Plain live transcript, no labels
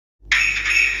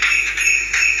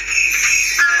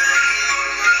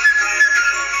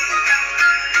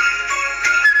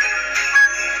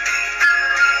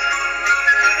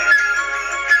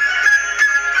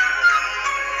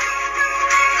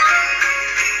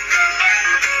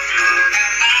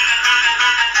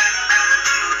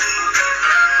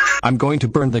I'm going to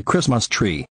burn the Christmas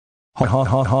tree. Ha ha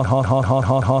ha ha ha ha ha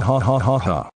ha ha ha ha ha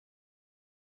ha.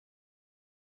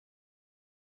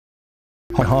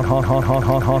 Ha ha ha ha ha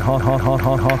ha ha ha ha ha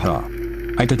ha ha ha.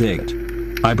 I did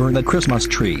it. I burned the Christmas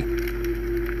tree.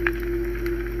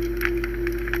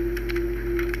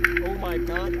 Oh my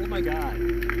god, oh my god.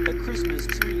 The Christmas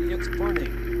tree, it's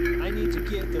burning. I need to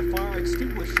get the fire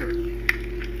extinguisher.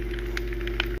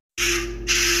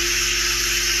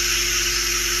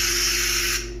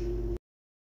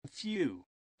 Phew.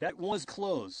 That was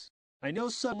close. I know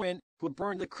someone who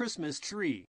burned the Christmas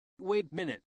tree. Wait a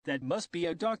minute. That must be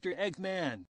a Dr.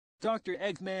 Eggman. Dr.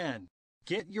 Eggman,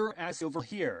 get your ass over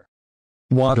here.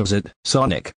 What is it,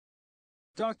 Sonic?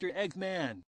 Dr.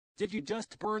 Eggman, did you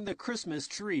just burn the Christmas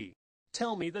tree?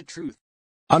 Tell me the truth.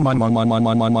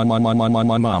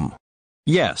 Mom.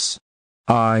 Yes.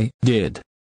 I did.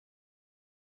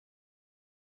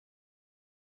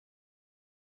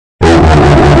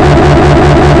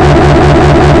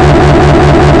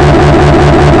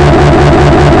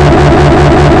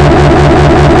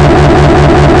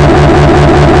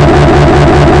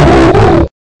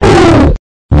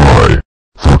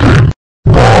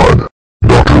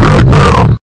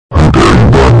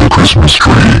 Christmas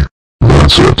tree.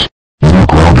 That's it. You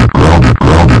ground it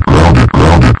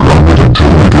until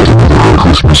we get another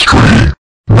Christmas tree.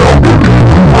 Now we're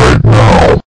in right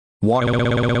now.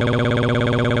 What?